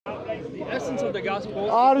the essence of the gospel.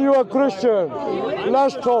 Are you a Christian?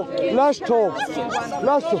 Let's talk. Let's talk.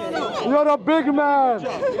 Let's talk. You're a big man.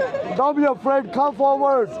 Don't be afraid. Come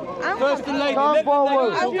forward. First the lady. Come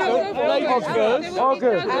forward. Ladies first.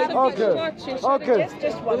 Okay.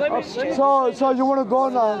 So you want to go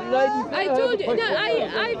now? I told you. No,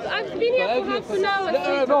 I've been here for half an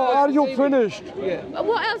hour. No, are you finished?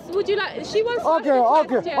 What else would you like? She wants. Okay.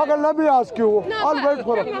 Let me ask you. No, I'll wait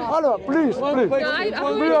for her. Please.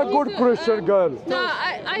 Be a good Christian girl. No,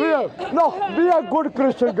 Be a good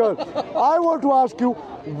Christian girl. I want to ask you,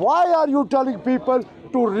 why are you telling people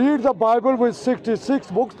to read the Bible with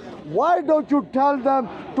 66 books? Why don't you tell them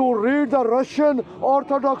to read the Russian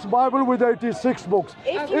Orthodox Bible with 86 books?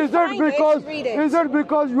 Is it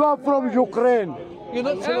because you are from Ukraine? You're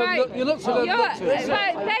not so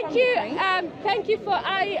Thank you for.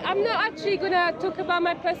 I'm not actually gonna talk about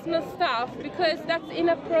my personal stuff because that's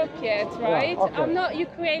inappropriate, right? Yeah, okay. I'm not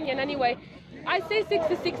Ukrainian anyway. I say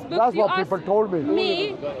 66 books. That's what people told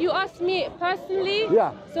me. You asked me personally.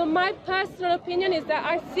 Yeah. So my personal opinion is that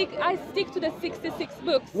I stick to the 66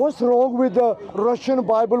 books. What's wrong with the Russian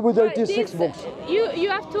Bible with 86 books? You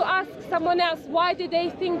have to ask someone else. Why do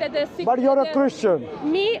they think that the 66? But you're a Christian.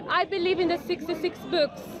 Me, I believe in the 66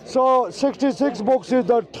 books. So 66 books is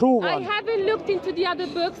the true one. I haven't looked into the other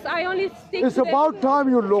books. I only stick It's to about time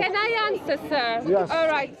you look. Can I answer, sir? Yes. All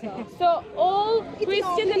right. So all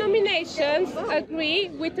Christian denominations agree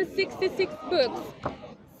with the 66 books.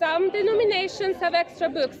 Some denominations have extra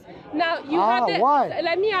books. Now you have the, why?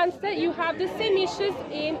 Let me answer. You have the same issues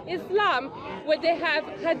in Islam, where they have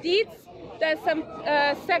hadiths. There's some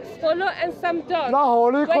sects follow and some don't. The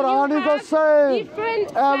Holy Quran is the same.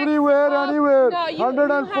 Everywhere, anywhere.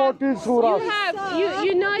 140 surahs.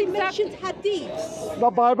 You know exactly. Hadiths. The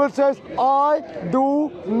Bible says, I do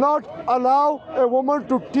not allow a woman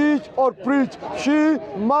to teach or preach. She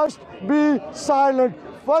must be silent.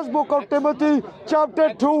 First book of Timothy,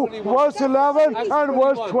 chapter 2, verse 11 and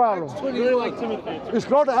verse 12. It's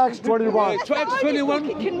not Acts 21. Acts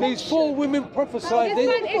 21, these 4 women prophesied it,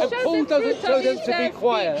 and Paul doesn't tell them to be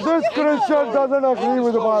quiet. This Christian doesn't agree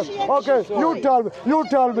with the Bible. Okay, you tell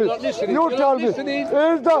me.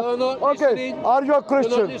 Okay, are you a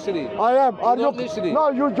Christian? I am. Are you?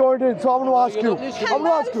 No, you joined in, so I'm going to ask you. I'm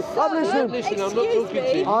listening. I'm not talking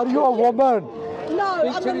to you. Are you a woman? No, I'm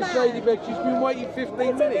a this lady, man. but she's been waiting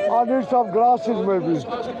 15 minutes. I need some glasses, maybe.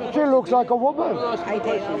 She looks like a woman.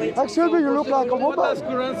 Excuse me, you look like a What does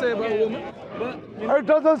woman. Quran say about a woman? It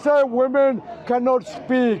doesn't say women cannot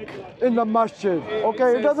speak in the masjid.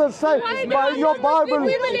 Okay, it doesn't say. By your Bible.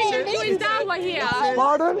 Women doing dawah here.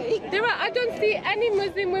 Pardon? I don't see any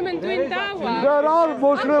Muslim women doing dawah. There are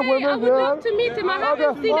Muslim I women would there. love to meet him. I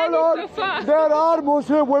haven't seen any so far. There are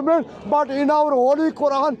Muslim women, but in our Holy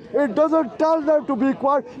Quran, it doesn't tell them to be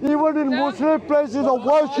quiet. Even in Muslim places of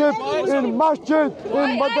worship, in masjid,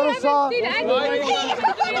 in madrasa.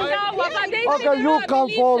 Okay, you come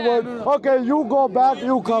forward. Okay, you go back,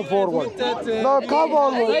 you come forward. No, come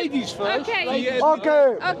forward. Ladies first. Okay.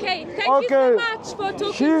 Okay. Thank you so much for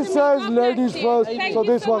talking She to me. says God ladies bless you. first, Thank so you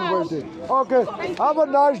this so one much. waiting. Okay, have a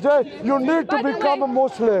nice day. You need to By the become a way-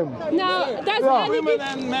 Muslim. No, that's Yeah. Women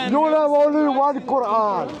and men. You'll have only one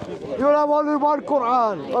Quran. You'll have only one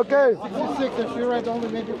Quran, okay? She read only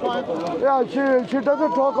maybe 5. Yeah, she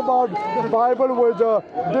doesn't talk about the Bible with a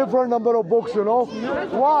different number of books, you know?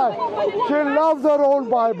 Why? She loves her own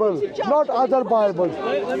Bible, not other Bibles.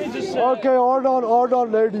 Let me just say. Okay, hold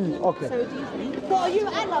on, lady. Okay. What are you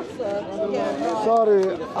and us, sir? Yeah. Sorry,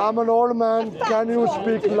 I'm an old man. Can you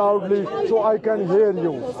speak loudly so I can hear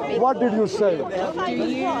you? What did you say? Do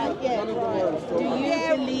you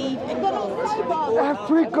believe in God?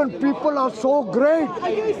 African people are so great.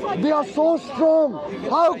 They are so strong.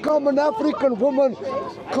 How come an African woman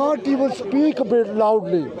can't even speak a bit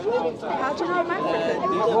loudly? How do you know I'm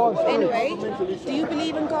African? Anyway, do you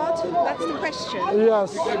believe in God? That's the question.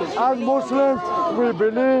 Yes. As Muslims, we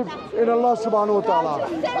believe in Allah subhanahu wa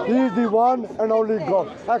ta'ala. He is the one and only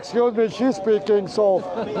God. Excuse me, she's speaking, so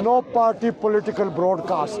no party political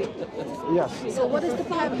broadcast. Yes. So what is the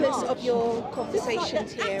purpose of your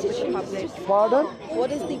conversations here with the public? Pardon?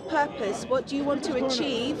 What is the purpose? What do you want to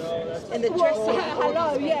achieve in the dressing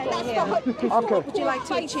Hello, yeah, that's the here? Okay. What would you like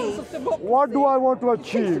to achieve? What do I want to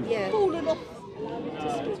achieve? Yeah.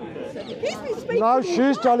 He's been speaking. Now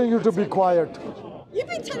she's telling you to be quiet. You've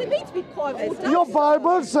been telling me to be quiet all day. Your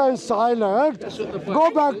Bible says silent. Go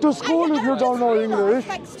back to school if you don't know English.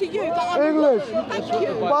 Thanks to you. But I'm English. Thank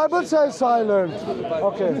you. Bible says silent.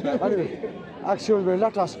 Okay. Anyway. Excuse me,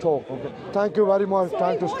 let us talk. Okay. Thank you very much.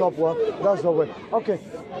 Time to stop work. That's the way. Okay.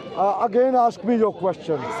 Again, ask me your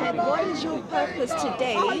question. I said, what is your purpose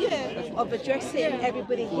today of addressing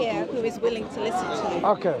everybody here who is willing to listen to you?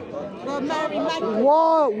 Okay. Well, Mary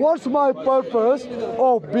What's my purpose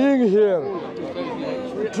of being here?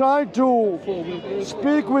 Trying to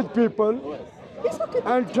speak with people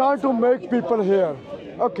and trying to make people hear.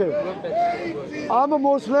 Okay. I'm a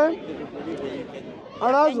Muslim.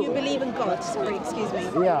 And you believe in God, sorry, excuse me.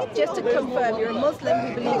 Yeah. Just to confirm, you're a Muslim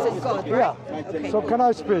who believes in God, right? Yeah. Okay. So can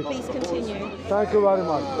I speak? Please continue. Thank you very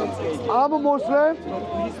much. I'm a Muslim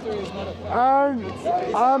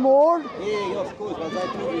and I'm old,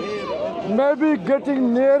 maybe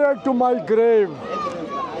getting nearer to my grave.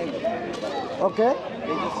 Okay?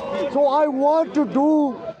 So I want to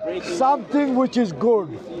do something which is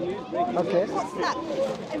good. Okay?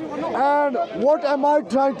 And what am I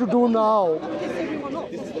trying to do now?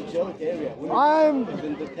 I'm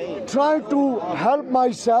trying to help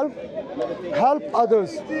myself, help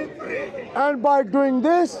others. And by doing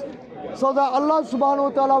this, so that Allah subhanahu wa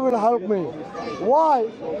ta'ala will help me. Why?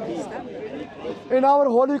 In our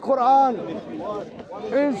Holy Quran,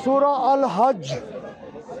 in Surah Al-Hajj,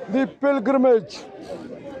 the pilgrimage,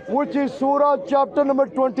 which is Surah chapter number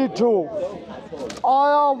 22,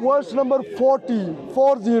 ayah verse number 40,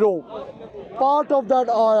 part of that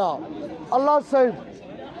ayah, Allah says,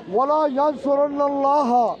 وَلَا يَنْصُرَنَّ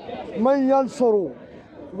اللَّهَ مَنْ يَنْصُرُ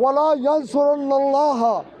وَلَا يَنْصُرَنَّ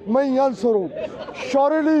اللَّهَ مَنْ يَنْصُرُ.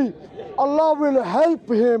 Surely Allah will help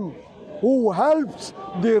him who helps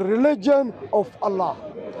the religion of Allah.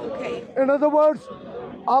 Okay. In other words,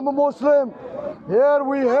 I'm a Muslim. Here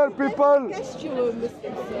we hear people. Guess you're a Muslim,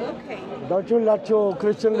 sir. Okay. Don't you let your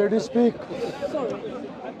Christian lady speak? Sorry.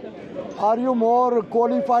 Are you more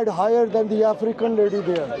qualified higher than the African lady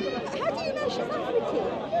there? How do you know she's African?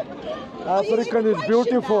 African is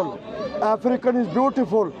beautiful. African is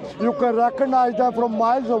beautiful. You can recognize them from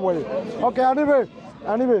miles away. Okay, anyway.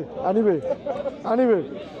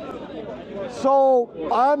 So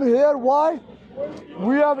I'm here. Why?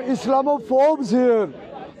 We have Islamophobes here.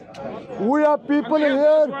 We have people Those who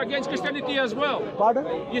here. are against Christianity as well. Pardon?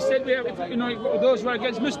 You said we have, those who are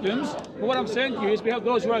against Muslims. But what I'm saying to you is we have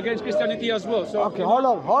those who are against Christianity as well. So Okay, hold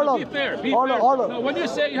on. Be fair. Hold on. No, when you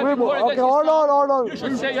say you have people who are Okay, against hold Islam, on. you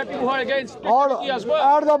should say you have people who are against Hold Christianity on. as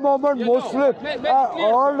well. At the moment, You know, Muslim. make it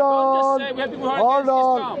clear. Hold Don't on. just say we have people who are Hold against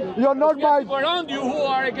on. Islam. You're not We have my. people around you who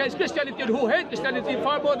are against Christianity and who hate Christianity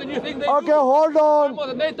far more than you think they Okay, do. hold Far on. more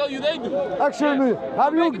than they tell you they do. Excuse me.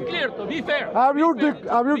 Have Make you? it clear, though. Be fair. Have you Be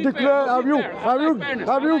fair. Be fair. have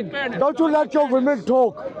you? Don't you let your women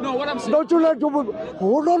talk? No, what I'm saying. Don't you let your women?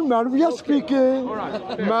 Hold on, man. We are speaking. All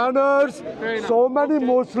right. Fair. Manners. enough. So many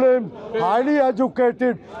Muslims, highly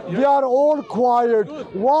educated. They are all quiet.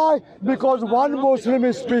 Why? Because one Muslim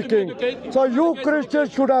is speaking. So you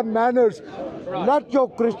Christians should have manners. Let your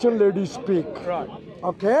Christian lady speak. Right.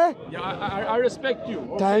 Okay? Yeah, I respect you.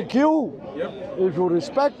 Okay. Thank you. Yep. If you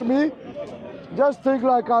respect me, just think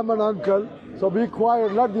like I'm an uncle. So be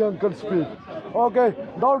quiet, let the uncle speak. Okay,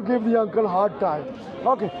 don't give the uncle hard time.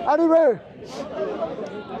 Okay, anyway.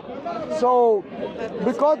 So,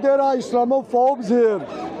 because there are Islamophobes here,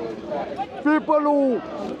 people who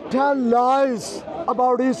tell lies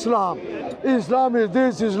about Islam. Islam is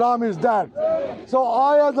this, Islam is that. So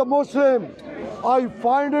I as a Muslim, I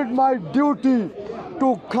find it my duty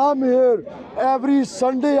to come here every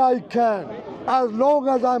Sunday I can, as long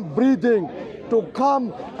as I'm breathing, to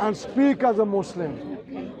come and speak as a Muslim.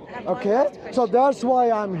 Okay? So that's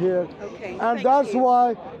why I'm here. Okay, And thank that's you.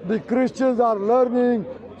 why the Christians are learning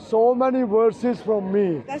so many verses from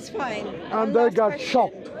me. That's fine. And One they last got question.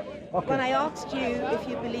 shocked. When Okay. I asked you if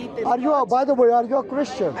you believed in Are you, God, by the way, are you a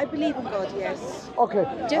Christian? I believe in God, yes. Okay.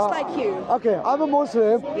 Just like you. Okay, I'm a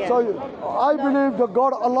Muslim, Yeah. so I believe the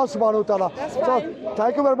God Allah subhanahu wa ta'ala. That's So fine.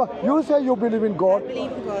 thank you very much. You say you believe in I God.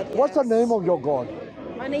 believe in God. What's the yes. name of your God?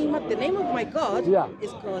 the name of my God Yeah.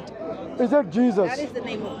 is God. Is it Jesus? That is the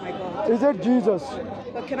name of my God. Is it Jesus?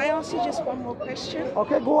 But can I ask you just one more question?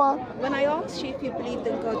 Okay, go on. When I asked you if you believed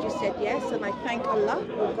in God, you said yes, and I thank Allah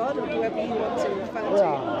or God or whoever you want to refer to.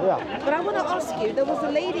 Yeah. But I want to ask you, there was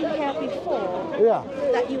a lady here before Yeah.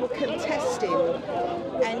 that you were contesting,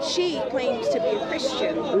 and she claims to be a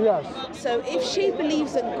Christian. Yes. So if she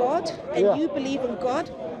believes in God and Yeah. you believe in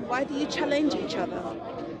God, why do you challenge each other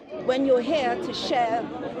when you're here to share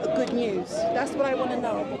good news? That's what I want to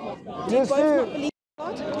know. Do you You both see- not believe in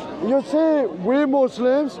God? You see, we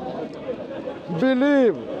Muslims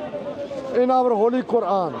believe in our Holy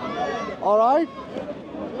Quran. All right?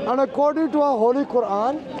 And according to our Holy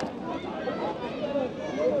Quran,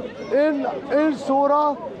 In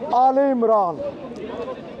Surah Al Imran,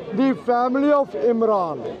 the family of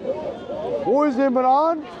Imran. Who is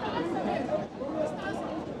Imran?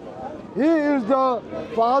 He is the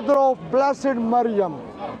father of blessed Maryam,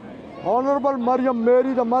 Honorable Maryam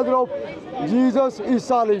Mary, the mother of Jesus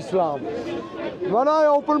Isa alayhi salam. When I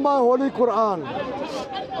open my Holy Quran,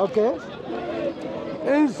 okay,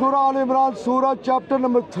 in Surah Al Imran, Surah chapter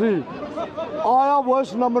number 3, Ayah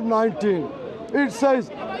verse number 19, it says,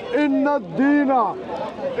 Inna Deena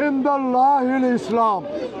in the Lahil Islam,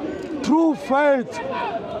 true faith,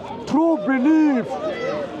 true belief.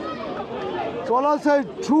 So Allah says,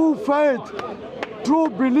 true faith, true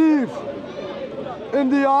belief in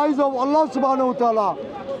the eyes of Allah subhanahu wa ta'ala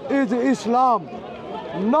is Islam,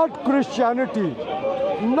 not Christianity,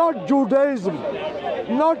 not Judaism,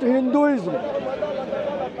 not Hinduism.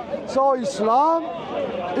 So Islam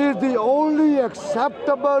is the only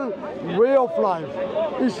acceptable way of life.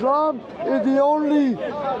 Islam is the only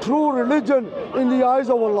true religion in the eyes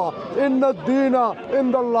of Allah. Inna Deena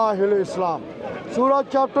in the Lahil Islam. Surah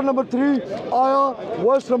chapter number 3, Ayah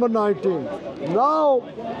verse number 19. Now,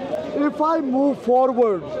 if I move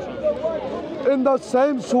forward in the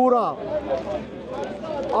same Surah,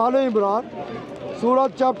 Al Imran, Surah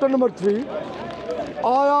chapter number 3,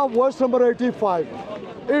 Ayah verse number 85,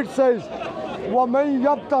 it says, وَمَنْ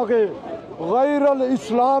يَبْتَغِ غَيْرَ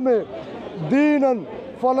الْإِسْلَامِ دِينًا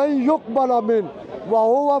فَلَنْ يُقْبَلَ مِنْهُ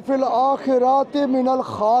وَهُوَ فِي الْآخِرَةِ مِنَ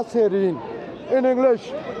الْخَاسِرِينَ. In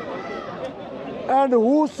English, and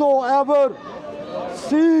whosoever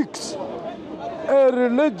seeks a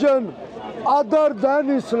religion other than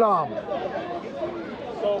Islam,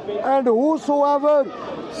 and whosoever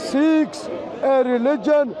seeks a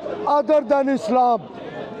religion other than Islam,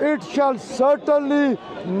 it shall certainly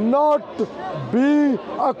not be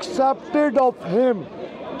accepted of him.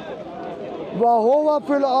 وَهُوَ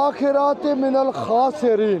فِي الْآخِرَةِ مِنَ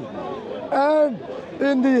الْخَاسِرِينَ. And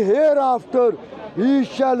in the hereafter, he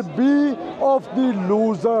shall be of the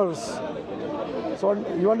losers. So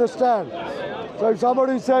you understand? So if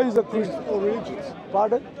somebody says a Christian All religions.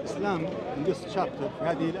 pardon? Islam, in this chapter, في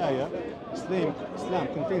هذه الآية, Islam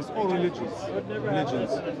contains all religions.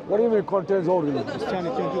 What do you mean contains all religions?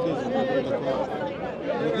 Christianity and Judaism.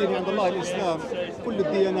 الدين عند الله الإسلام كل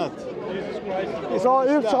الديانات. So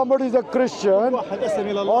if somebody is a Christian,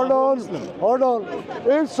 hold on.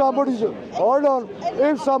 If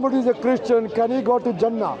somebody is a Christian, can he go to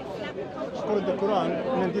Jannah? According to the Quran,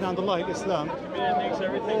 إن الدين عند الله الإسلام.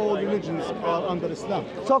 All religions are under Islam.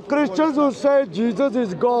 So Christians who say Jesus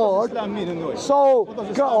is God, Islam mean anyway. so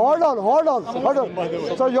hold on. By the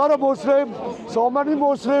way. So you're a Muslim, so many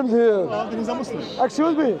Muslims here. Then he's a Muslim.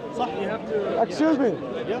 Excuse me.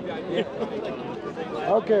 Yeah.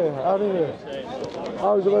 Okay,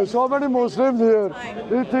 anyway. So many Muslims here.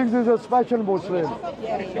 He thinks he's a special Muslim.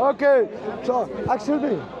 Okay, so excuse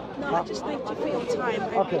me. No, I just thank you for your time.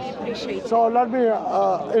 I Okay. really appreciate it. So let me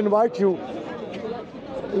invite you.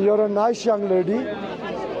 You're a nice young lady.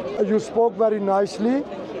 You spoke very nicely.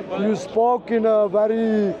 You spoke in a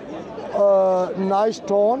very nice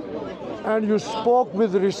tone, and you spoke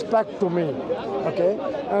with respect to me. Okay?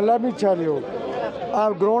 And let me tell you,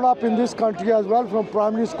 I've grown up in this country as well from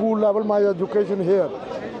primary school level, my education here.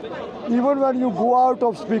 Even when you go out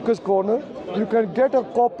of Speaker's Corner, you can get a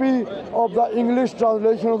copy of the English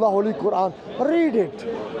translation of the Holy Quran. Read it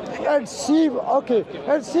and see, okay,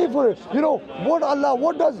 and see for it. You know,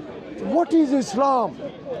 what is Islam?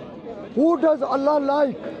 Who does Allah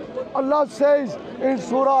like? Allah says in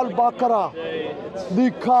Surah Al-Baqarah,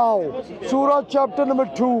 the cow, Surah chapter number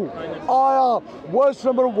 2, Ayah, verse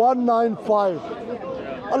number 195.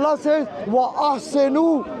 Allah says,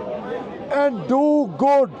 وَأَحْسِنُوا, and do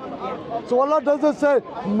good. So Allah doesn't say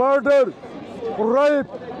murder, rape,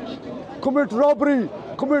 commit robbery,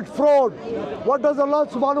 commit fraud. What does Allah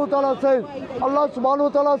subhanahu wa ta'ala say? Allah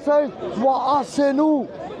subhanahu wa ta'ala says, وَأَحْسِنُوا,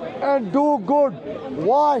 and do good.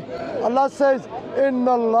 Why? Allah says, إِنَّ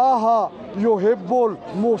اللَّهَ يُحِبُّ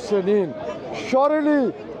الْمُحْسِنِينَ.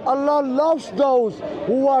 Surely Allah loves those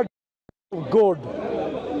who are good.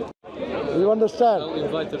 You understand?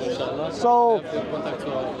 So,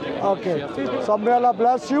 okay. So may Allah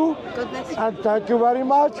bless you and thank you very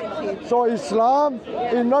much. So Islam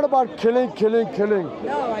is not about killing.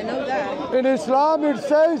 No, I know that. In Islam it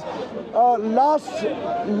says,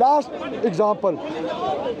 last example,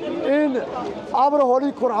 in our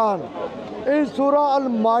Holy Quran, in Surah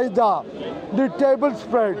Al-Ma'idah, the table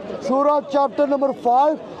spread, Surah chapter number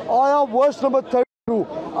 5, Ayah verse number 32,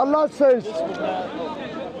 Allah says,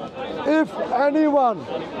 if anyone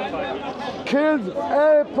kills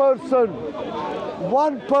a person,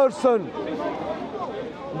 one person,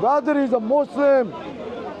 whether he's a Muslim.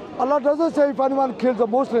 Allah doesn't say if anyone kills a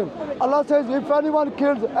Muslim. Allah says if anyone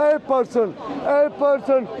kills a person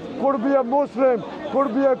could be a Muslim,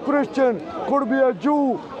 could be a Christian, could be a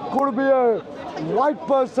Jew, could be a white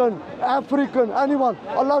person, African, anyone.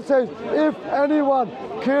 Allah says if anyone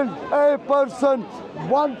kills a person,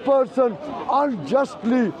 one person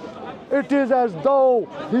unjustly, it is as though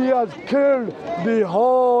he has killed the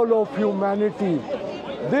whole of humanity.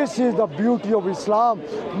 This is the beauty of Islam.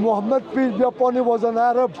 Muhammad, peace be upon him, was an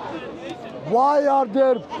Arab. Why are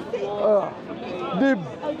there the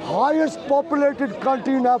highest populated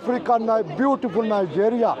country in Africa, beautiful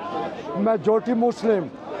Nigeria, majority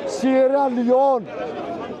Muslim. Sierra Leone,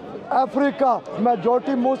 Africa,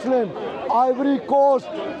 majority Muslim. Ivory Coast,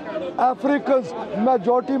 Africans,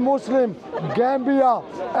 majority Muslim. Gambia,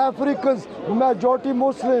 Africans, majority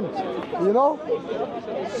Muslim. You know,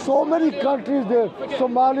 so many countries there.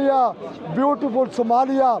 Somalia, beautiful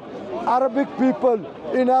Somalia, Arabic people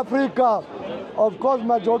in Africa, of course,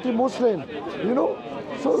 majority Muslim. You know,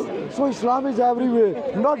 so Islam is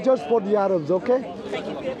everywhere, not just for the Arabs. Okay. Thank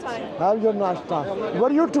you for your time. Have your nashta.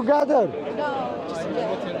 Were you together? No, just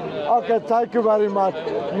Okay, thank you very much.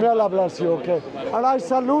 May Allah bless you, okay? And I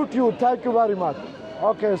salute you, thank you very much.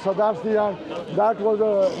 Okay, so that's the end. That was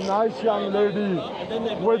a nice young lady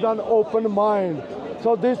with an open mind.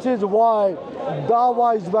 So this is why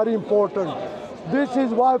dawah is very important. This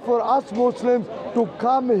is why for us Muslims to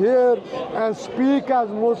come here and speak as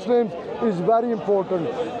Muslims is very important.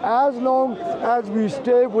 As long as we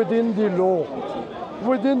stay within the law,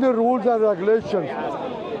 within the rules and regulations.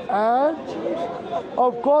 And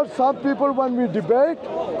of course, some people when we debate,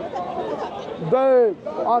 they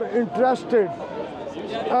are interested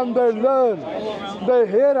and they learn, they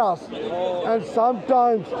hear us, and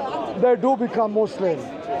sometimes they do become Muslim.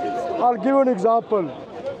 I'll give you an example.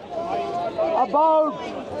 About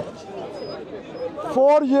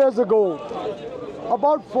 4 years ago,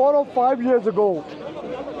 about 4 or 5 years ago,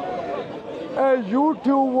 a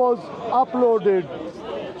YouTube was uploaded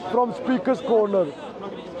from Speaker's Corner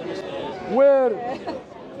where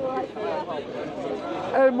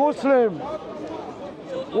a Muslim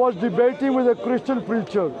was debating with a Christian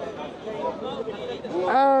preacher,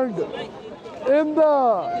 and in the,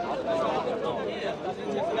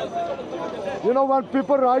 you know, when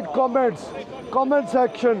people write comment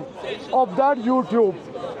section of that YouTube,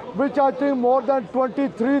 which I think more than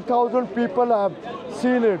 23,000 people have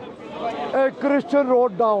seen it, a Christian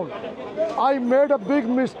wrote down, I made a big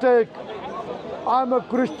mistake, I'm a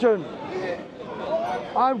Christian,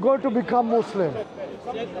 I'm going to become Muslim.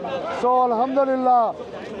 So Alhamdulillah,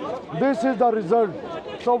 this is the result.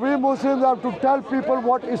 So we Muslims have to tell people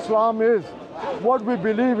what Islam is, what we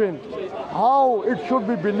believe in, how it should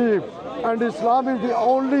be believed. And Islam is the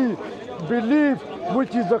only belief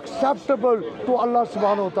which is acceptable to Allah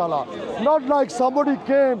subhanahu wa ta'ala. Not like somebody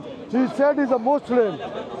came, he said he's a Muslim,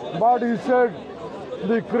 but he said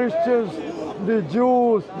the Christians, the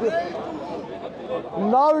Jews,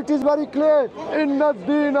 now it is very clear, Inna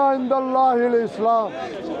Deena Indallahi al-Islam.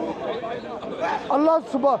 Allah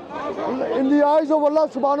in the eyes of Allah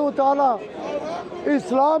subhanahu wa ta'ala,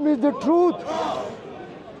 Islam is the truth.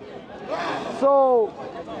 So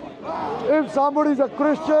if somebody is a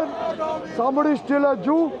Christian, somebody is still a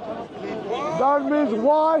Jew, that means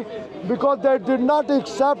why? Because they did not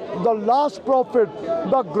accept the last prophet,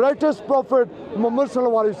 the greatest prophet, Muhammad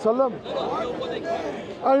sallallahu alaihi wasallam.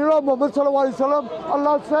 And you know Muhammad sallallahu alaihi wasallam,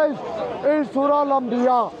 Allah says in Surah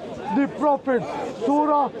Al-Anbiya, the prophet,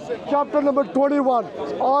 Surah chapter number 21,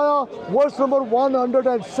 ayah verse number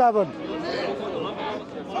 107.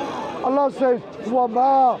 Allah says,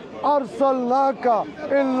 وَمَا أَرْسَلْنَاكَ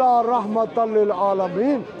إِلَّا رَحْمَةً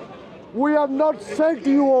لِلْعَالَمِينَ. We have not sent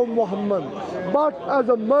you, O Muhammad, but as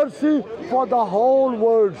a mercy for the whole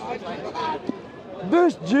world.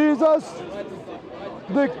 This Jesus,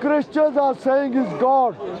 the Christians are saying is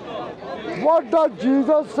God. What does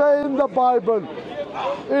Jesus say in the Bible?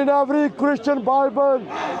 In every Christian Bible,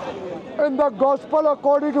 in the Gospel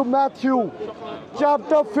according to Matthew,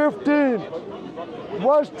 chapter 15,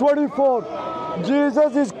 verse 24,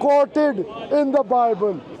 Jesus is quoted in the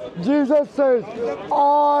Bible. Jesus says,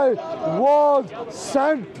 I was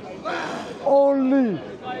sent only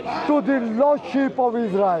to the lost sheep of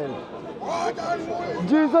Israel.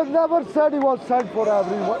 Jesus never said he was sent for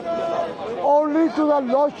everyone, only to the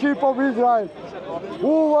lost sheep of Israel.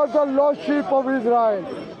 Who were the lost sheep of Israel?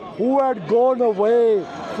 Who had gone away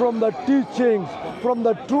from the teachings, from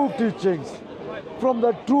the true teachings, from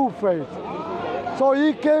the true faith. So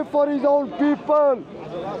he came for his own people,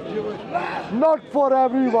 not for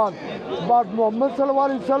everyone. But Muhammad sallallahu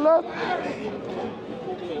alaihi wasallam,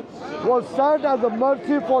 was sent as a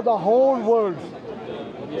mercy for the whole world.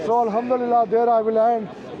 So alhamdulillah, there I will end.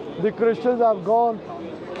 The Christians have gone.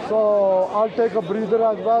 So I'll take a breather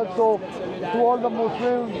as well. So to all the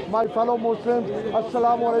Muslims, my fellow Muslims,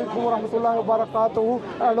 Assalamu alaikum wa rahmatullahi wa barakatuhu,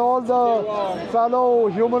 and all the fellow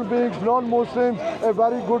human beings, non-Muslims, a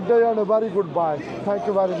very good day and a very good bye. Thank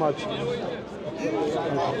you very much.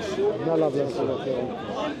 May Allah bless you.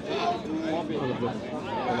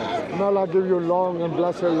 May Allah give you long and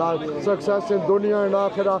blessed life, success in dunya and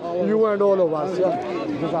akhirah, you and all of us.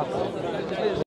 Yeah.